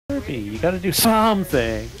You gotta do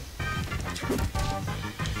something.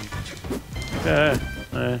 Gonna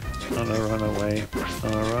run away.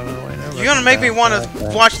 You're gonna make me want to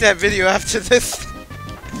watch that video after this.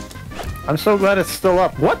 I'm so glad it's still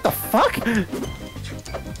up. What the fuck?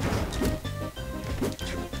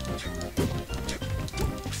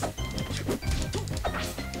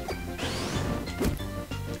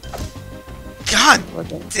 God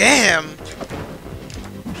damn!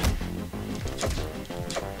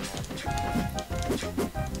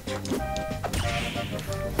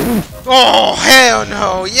 Oh hell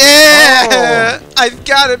no! Yeah! Oh. I've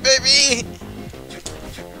got it, baby!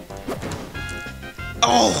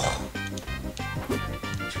 Oh!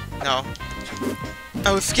 No.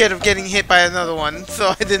 I was scared of getting hit by another one,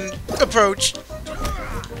 so I didn't approach.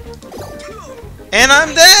 And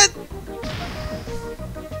I'm dead!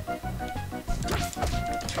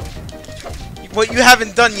 What you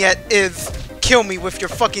haven't done yet is kill me with your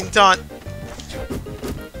fucking taunt.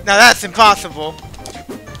 Now that's impossible.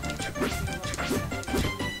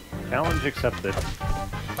 Challenge accepted.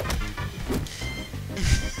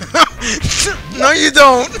 No, you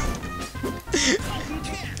don't.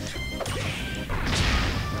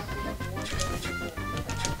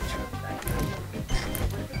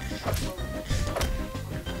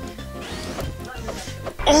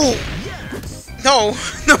 Oh! No,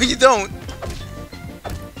 no, you don't.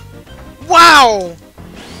 Wow!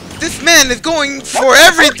 This man is going for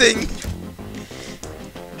everything!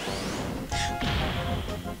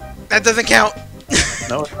 That doesn't count.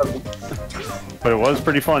 No, it doesn't. But it was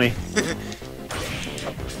pretty funny.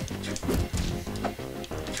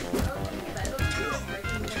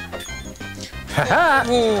 Haha!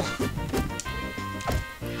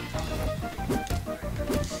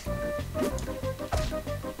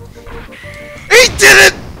 He did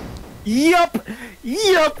it! Yup!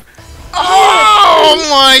 Yup! Oh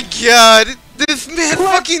my god! This man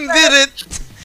fucking did it!